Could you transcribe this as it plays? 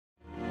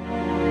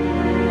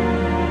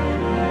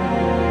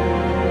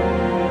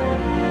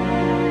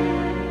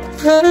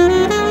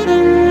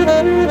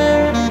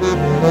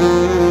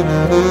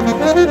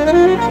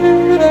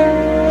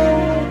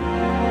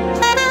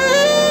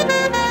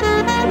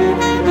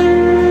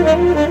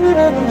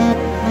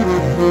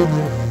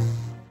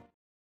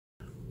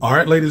All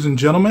right, ladies and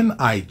gentlemen,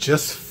 I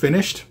just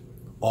finished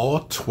all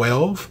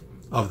 12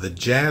 of the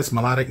Jazz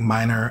Melodic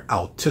Minor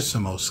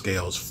Altissimo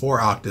scales, 4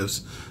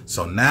 octaves.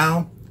 So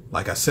now,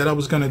 like I said I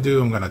was going to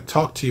do, I'm going to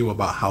talk to you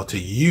about how to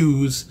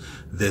use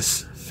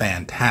this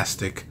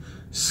fantastic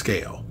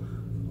scale.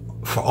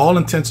 For all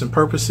intents and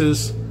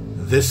purposes,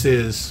 this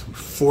is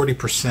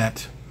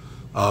 40%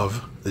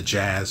 of the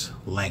jazz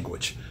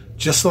language.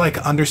 Just like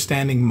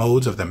understanding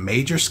modes of the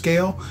major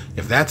scale,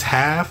 if that's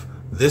half,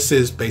 this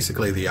is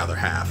basically the other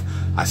half.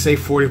 I say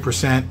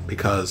 40%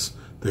 because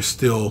there's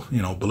still,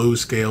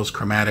 blues scales,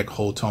 chromatic,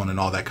 whole tone, and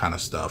all that kind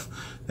of stuff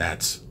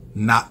that's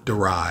not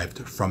derived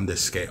from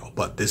this scale.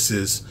 But this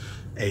is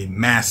a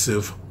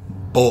massive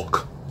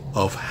bulk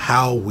of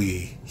how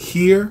we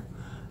hear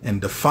and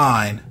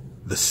define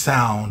the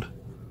sound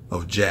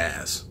of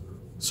jazz.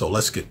 So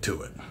let's get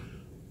to it.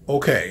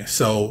 Okay,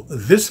 so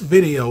this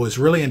video is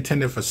really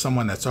intended for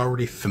someone that's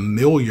already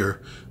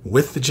familiar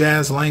with the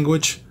jazz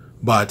language,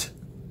 but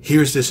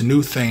here's this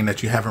new thing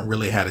that you haven't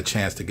really had a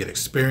chance to get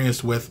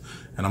experience with,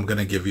 and I'm going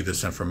to give you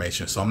this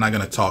information. So I'm not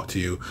going to talk to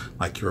you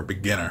like you're a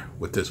beginner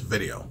with this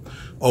video.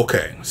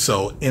 Okay,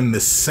 so in the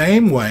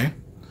same way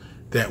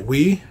that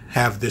we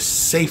have this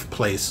safe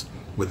place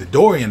with the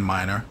Dorian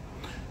minor,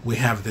 we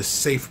have this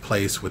safe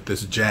place with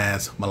this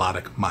jazz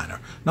melodic minor.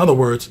 In other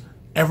words,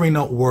 every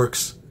note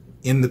works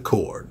in the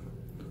chord.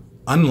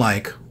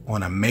 Unlike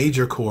on a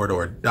major chord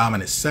or a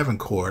dominant 7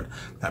 chord,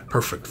 that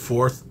perfect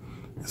fourth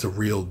is a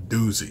real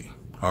doozy.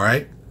 All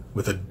right,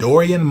 with a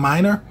Dorian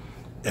minor,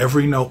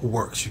 every note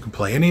works. You can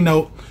play any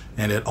note,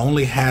 and it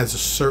only has a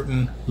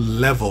certain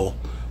level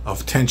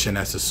of tension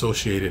that's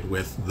associated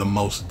with the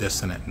most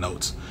dissonant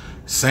notes.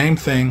 Same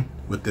thing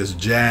with this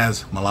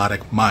jazz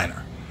melodic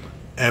minor.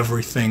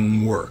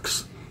 Everything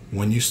works.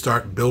 When you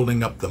start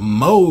building up the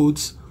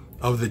modes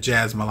of the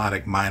jazz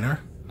melodic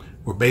minor,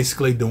 we're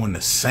basically doing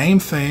the same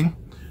thing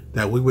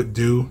that we would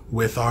do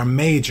with our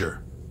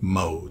major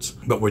modes,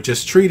 but we're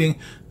just treating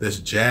this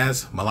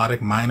jazz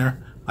melodic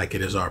minor like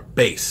it is our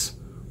bass.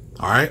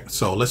 All right,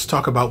 so let's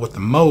talk about what the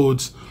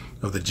modes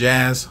of the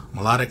jazz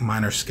melodic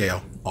minor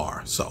scale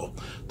are. So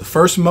the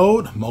first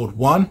mode, mode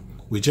 1,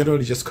 we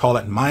generally just call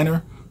it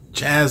minor,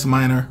 jazz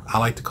minor. I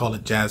like to call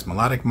it jazz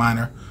melodic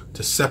minor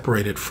to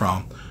separate it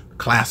from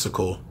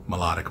classical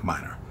melodic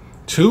minor.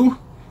 2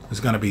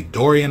 is going to be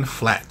Dorian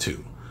flat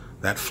 2.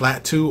 That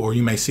flat 2, or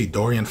you may see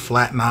Dorian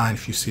flat 9.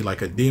 If you see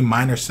like a D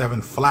minor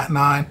 7 flat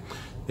 9,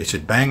 it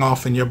should bang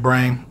off in your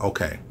brain.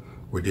 Okay,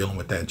 we're dealing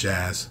with that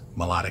jazz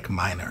melodic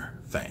minor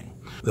thing.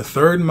 The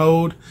third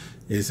mode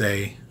is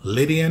a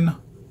Lydian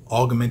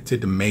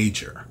augmented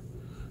major.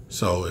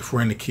 So if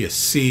we're in the key of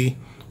C,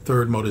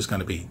 third mode is going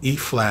to be E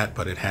flat,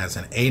 but it has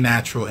an A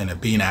natural and a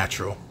B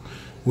natural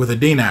with a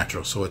D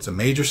natural. So it's a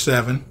major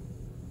 7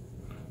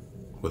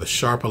 with a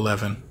sharp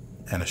 11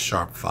 and a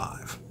sharp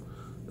 5.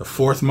 The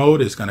fourth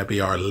mode is going to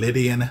be our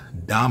Lydian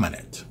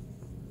dominant.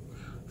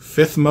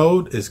 Fifth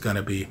mode is going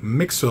to be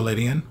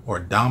Mixolydian or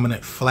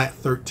dominant flat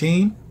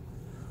 13.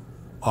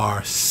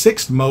 Our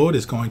sixth mode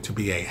is going to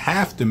be a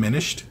half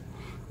diminished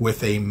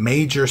with a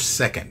major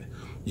second.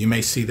 You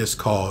may see this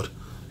called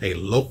a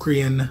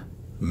Locrian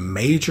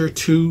major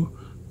 2,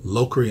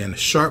 Locrian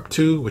sharp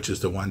 2, which is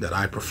the one that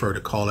I prefer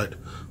to call it,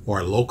 or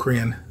a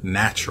Locrian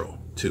natural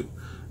 2.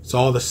 It's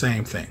all the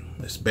same thing.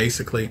 It's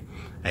basically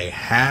a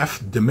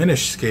half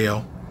diminished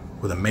scale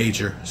with a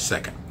major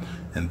second.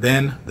 And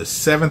then the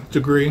 7th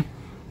degree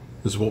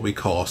is what we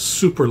call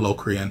super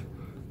Locrian,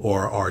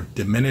 or our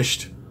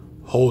diminished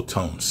whole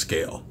tone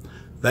scale.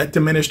 That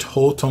diminished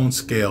whole tone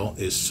scale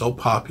is so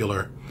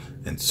popular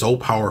and so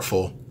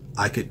powerful,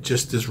 I could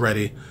just as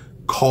ready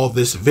call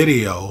this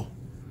video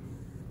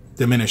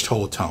diminished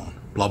whole tone,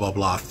 blah, blah,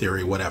 blah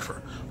theory,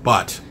 whatever.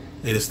 But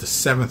it is the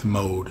 7th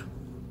mode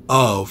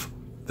of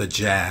the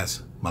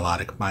jazz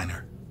melodic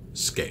minor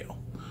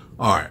scale.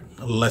 All right,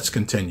 let's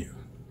continue.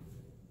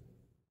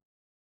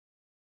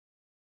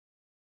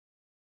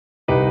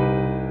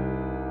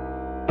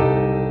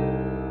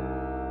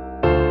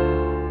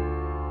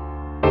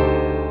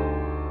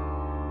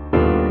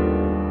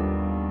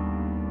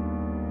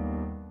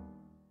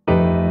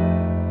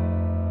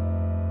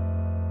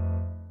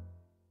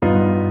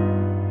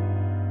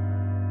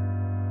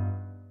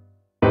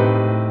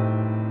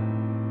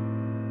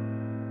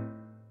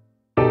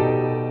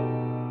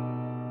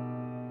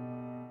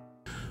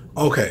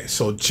 Okay,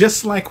 so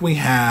just like we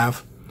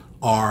have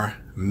our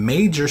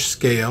major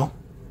scale,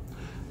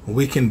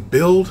 we can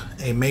build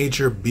a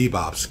major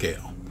bebop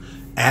scale.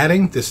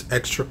 Adding this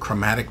extra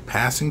chromatic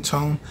passing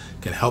tone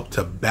can help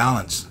to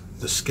balance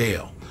the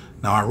scale.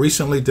 Now, I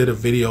recently did a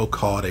video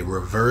called a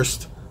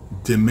reversed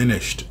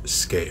diminished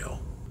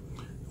scale,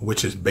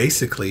 which is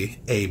basically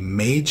a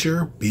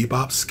major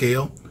bebop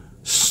scale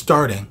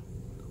starting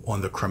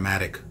on the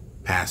chromatic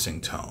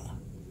passing tone.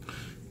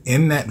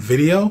 In that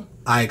video,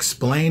 I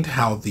explained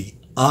how the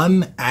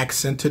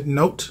unaccented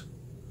note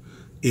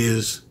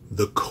is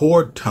the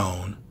chord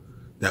tone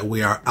that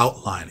we are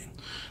outlining.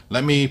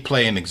 Let me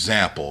play an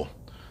example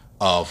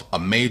of a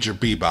major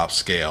bebop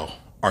scale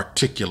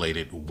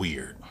articulated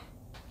weird.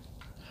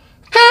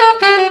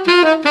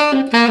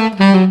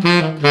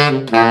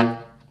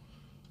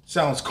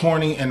 Sounds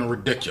corny and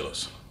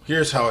ridiculous.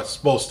 Here's how it's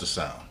supposed to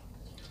sound.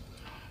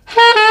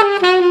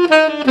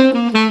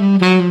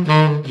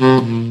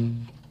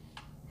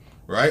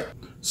 Right?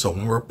 So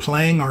when we're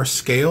playing our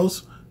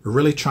scales, we're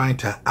really trying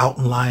to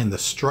outline the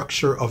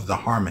structure of the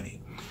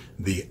harmony.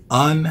 The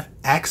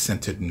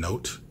unaccented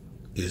note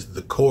is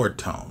the chord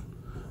tone.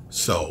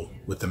 So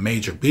with the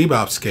major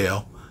bebop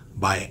scale,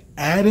 by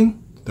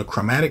adding the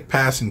chromatic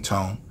passing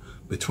tone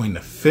between the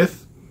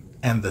 5th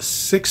and the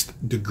 6th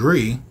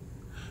degree,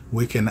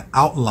 we can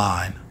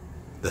outline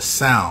the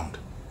sound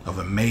of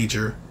a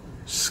major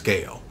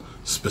scale,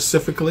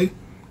 specifically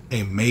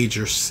a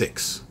major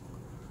 6.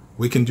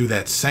 We can do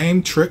that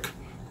same trick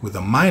with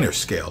a minor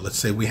scale. Let's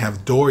say we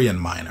have Dorian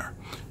minor,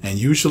 and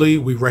usually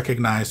we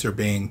recognize there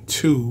being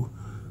 2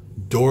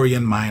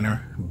 Dorian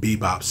minor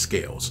bebop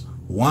scales.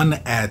 One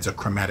adds a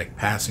chromatic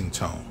passing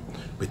tone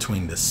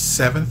between the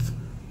 7th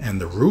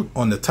and the root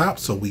on the top,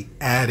 so we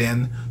add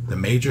in the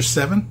major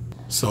 7.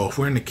 So if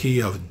we're in the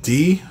key of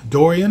D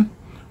Dorian,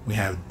 we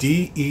have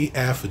D, E,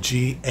 F,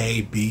 G,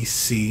 A, B,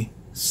 C,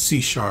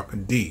 C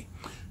sharp, D.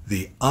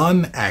 The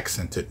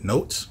unaccented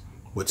notes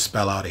would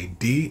spell out a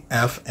D,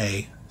 F,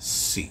 A,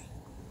 C,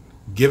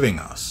 giving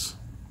us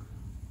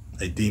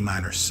a D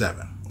minor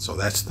 7. So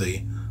that's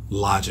the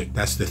logic,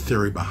 that's the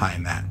theory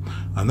behind that.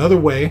 Another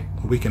way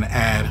we can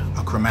add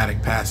a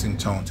chromatic passing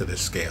tone to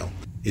this scale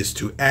is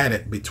to add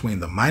it between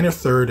the minor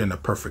 3rd and the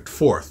perfect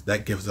 4th.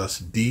 That gives us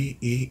D,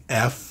 E,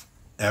 F,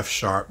 F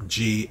sharp,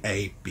 G,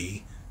 A,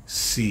 B,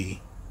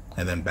 C,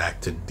 and then back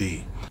to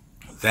D.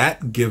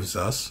 That gives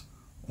us,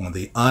 on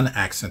the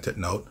unaccented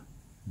note,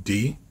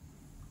 D,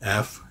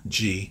 F,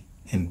 G,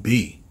 and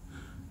B.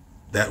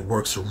 That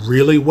works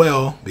really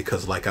well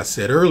because, like I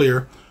said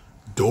earlier,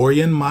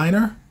 Dorian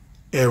minor,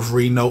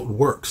 every note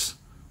works.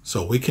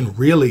 So we can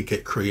really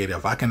get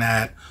creative. I can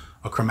add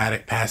a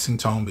chromatic passing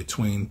tone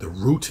between the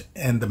root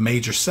and the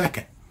major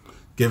 2nd,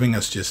 giving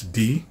us just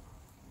D,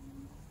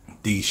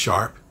 D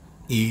sharp,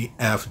 E,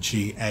 F,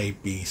 G, A,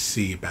 B,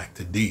 C, back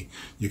to D.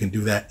 You can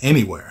do that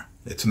anywhere.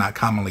 It's not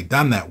commonly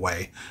done that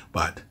way,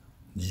 but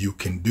you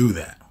can do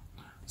that.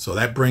 So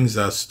that brings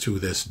us to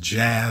this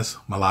jazz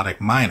melodic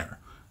minor.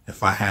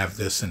 If I have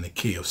this in the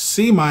key of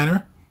C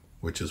minor,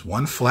 which is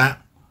 1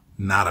 flat,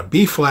 not a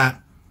B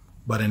flat,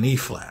 but an E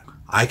flat,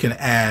 I can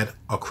add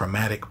a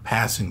chromatic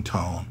passing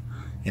tone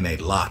in a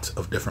lot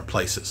of different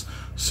places.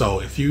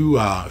 So if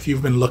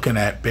you've been looking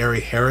at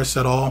Barry Harris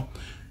at all,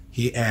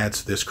 he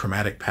adds this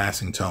chromatic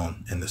passing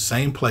tone in the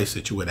same place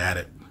that you would add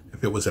it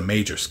if it was a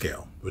major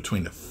scale,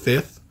 between the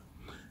 5th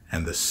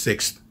and the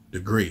 6th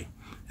degree.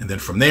 And then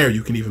from there,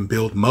 you can even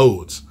build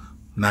modes.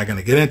 I'm not going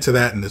to get into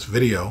that in this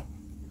video,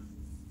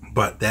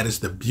 but that is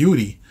the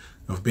beauty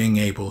of being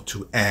able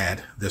to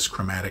add this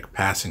chromatic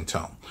passing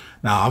tone.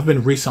 Now, I've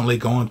been recently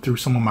going through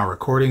some of my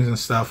recordings and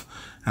stuff,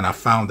 and I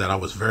found that I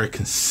was very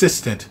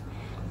consistent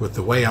with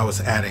the way I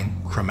was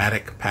adding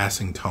chromatic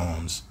passing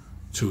tones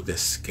to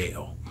this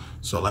scale.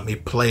 So let me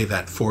play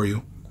that for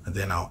you, and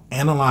then I'll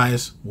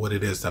analyze what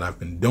it is that I've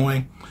been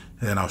doing,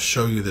 and then I'll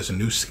show you this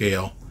new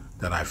scale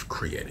that I've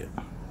created.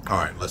 All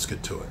right, let's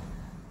get to it.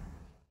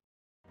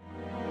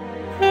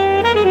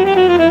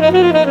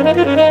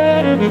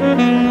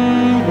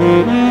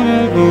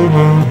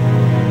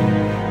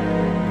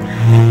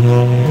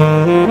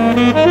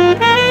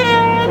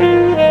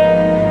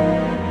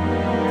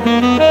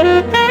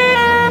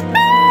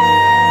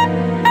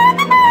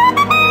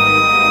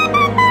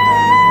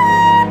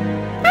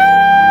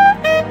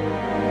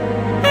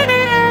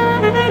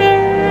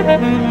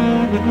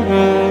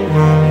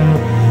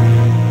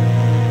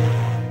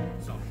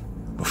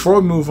 Before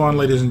we move on,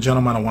 ladies and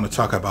gentlemen, I want to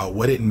talk about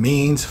what it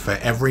means for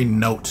every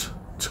note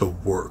to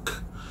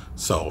work.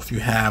 So if you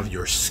have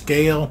your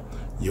scale,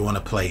 you want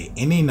to play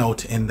any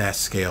note in that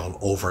scale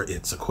over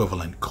its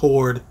equivalent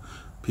chord.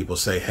 People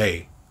say,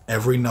 hey,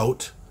 every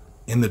note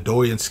in the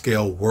Dorian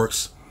scale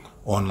works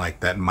on like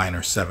that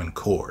minor 7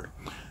 chord.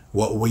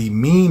 What we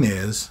mean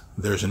is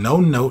there's no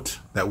note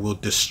that will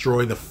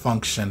destroy the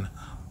function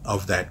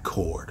of that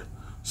chord.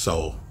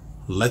 So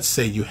let's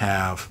say you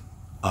have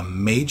a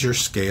major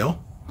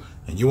scale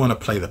and you want to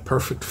play the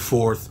perfect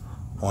 4th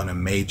on a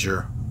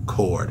major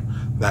chord.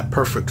 That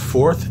perfect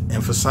 4th,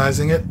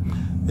 emphasizing it,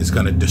 is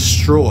going to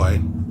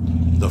destroy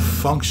the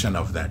function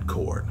of that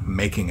chord,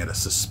 making it a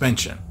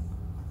suspension.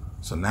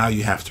 So now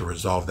you have to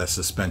resolve that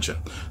suspension.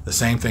 The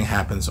same thing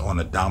happens on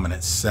a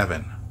dominant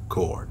 7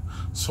 chord.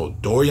 So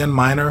Dorian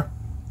minor,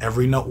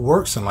 every note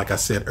works, and like I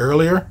said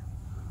earlier,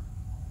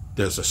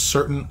 there's a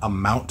certain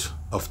amount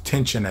of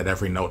tension that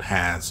every note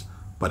has,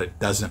 but it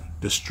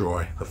doesn't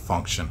destroy the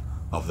function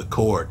of the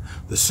chord.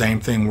 The same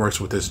thing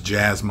works with this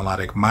jazz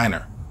melodic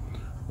minor.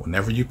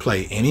 Whenever you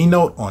play any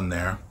note on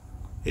there,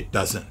 it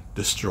doesn't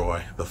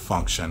destroy the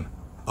function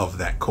of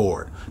that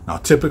chord. Now,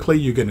 typically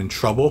you get in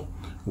trouble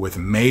with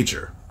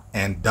major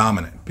and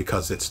dominant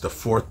because it's the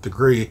 4th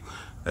degree.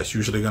 That's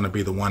usually going to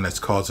be the one that's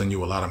causing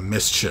you a lot of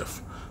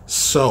mischief.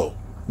 So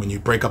when you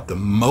break up the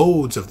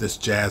modes of this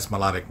jazz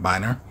melodic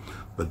minor,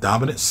 the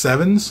dominant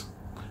sevens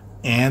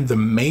and the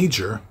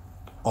major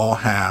all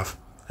have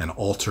an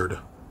altered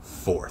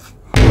fourth.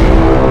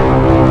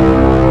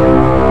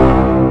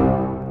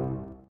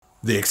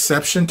 The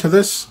exception to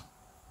this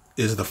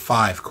is the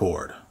 5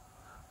 chord.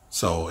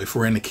 So if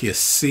we're in the key of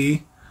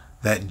C,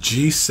 that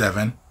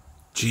G7,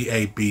 G,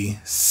 A, B,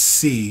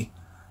 C,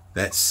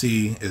 that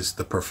C is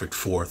the perfect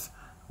fourth,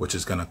 which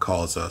is going to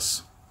cause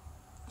us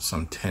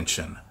some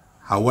tension.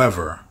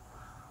 However,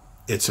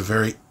 it's a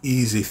very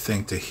easy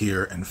thing to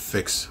hear and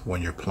fix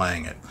when you're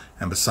playing it.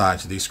 And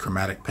besides, these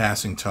chromatic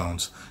passing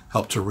tones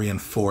help to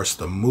reinforce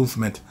the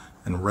movement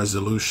and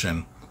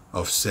resolution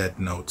of said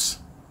notes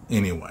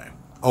anyway.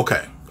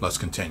 Okay, let's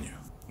continue.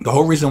 The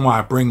whole reason why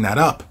I bring that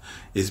up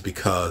is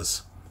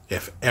because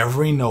if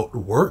every note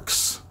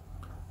works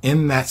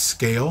in that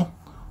scale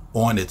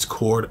on its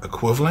chord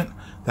equivalent,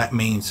 that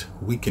means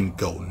we can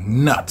go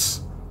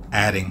nuts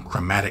adding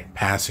chromatic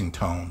passing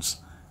tones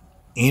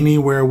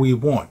anywhere we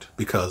want,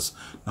 because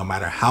no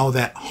matter how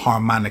that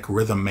harmonic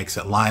rhythm makes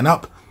it line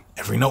up,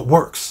 every note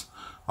works.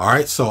 All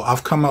right, so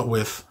I've come up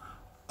with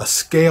a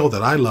scale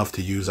that I love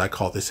to use. I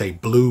call this a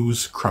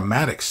blues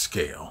chromatic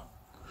scale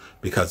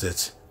because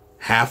it's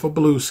half a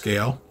blues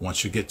scale.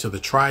 Once you get to the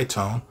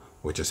tritone,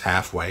 which is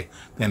halfway,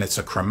 then it's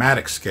a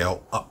chromatic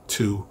scale up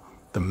to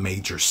the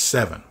major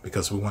 7,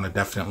 because we want to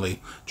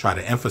definitely try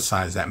to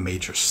emphasize that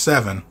major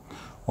 7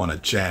 on a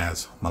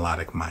jazz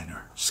melodic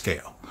minor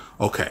scale.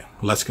 Okay,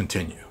 let's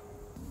continue.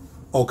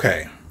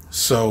 Okay,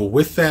 so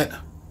with that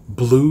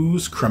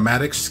blues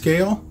chromatic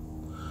scale,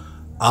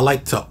 I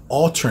like to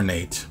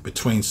alternate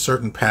between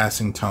certain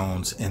passing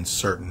tones in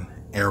certain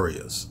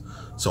areas.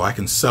 So I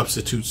can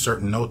substitute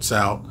certain notes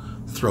out,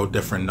 throw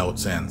different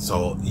notes in.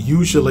 So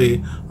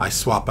usually I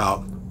swap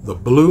out the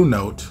blue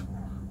note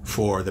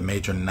for the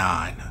major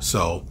 9.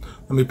 So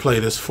let me play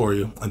this for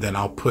you, and then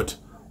I'll put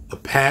a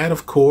pad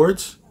of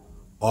chords,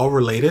 all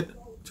related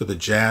to the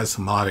jazz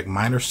melodic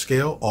minor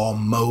scale, all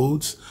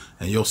modes,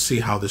 and you'll see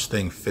how this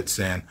thing fits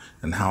in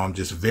and how I'm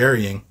just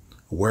varying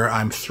where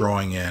I'm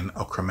throwing in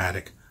a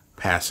chromatic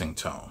passing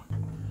tone.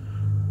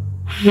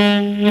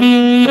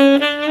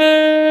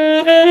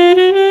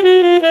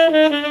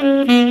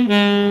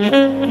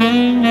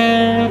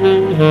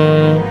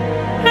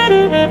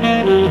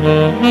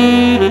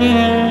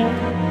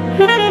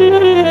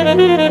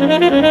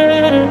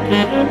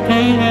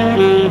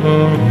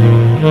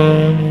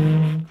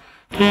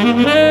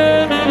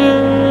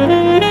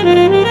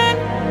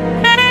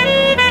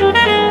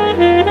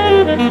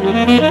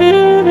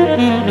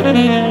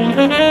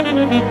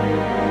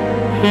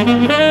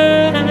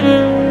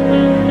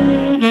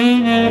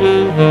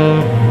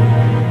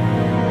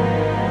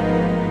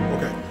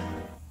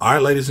 All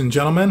right, ladies and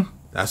gentlemen,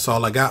 that's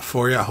all I got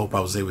for you. I hope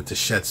I was able to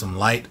shed some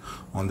light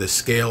on this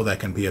scale that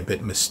can be a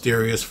bit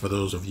mysterious for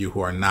those of you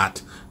who are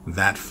not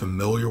that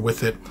familiar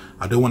with it.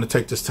 I do want to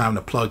take this time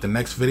to plug the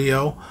next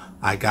video.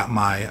 I got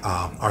my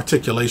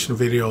articulation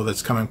video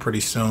that's coming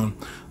pretty soon.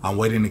 I'm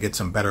waiting to get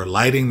some better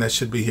lighting that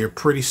should be here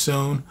pretty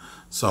soon.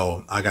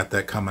 So I got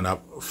that coming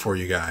up for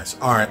you guys.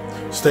 All right,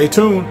 stay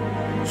tuned.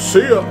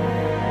 See ya.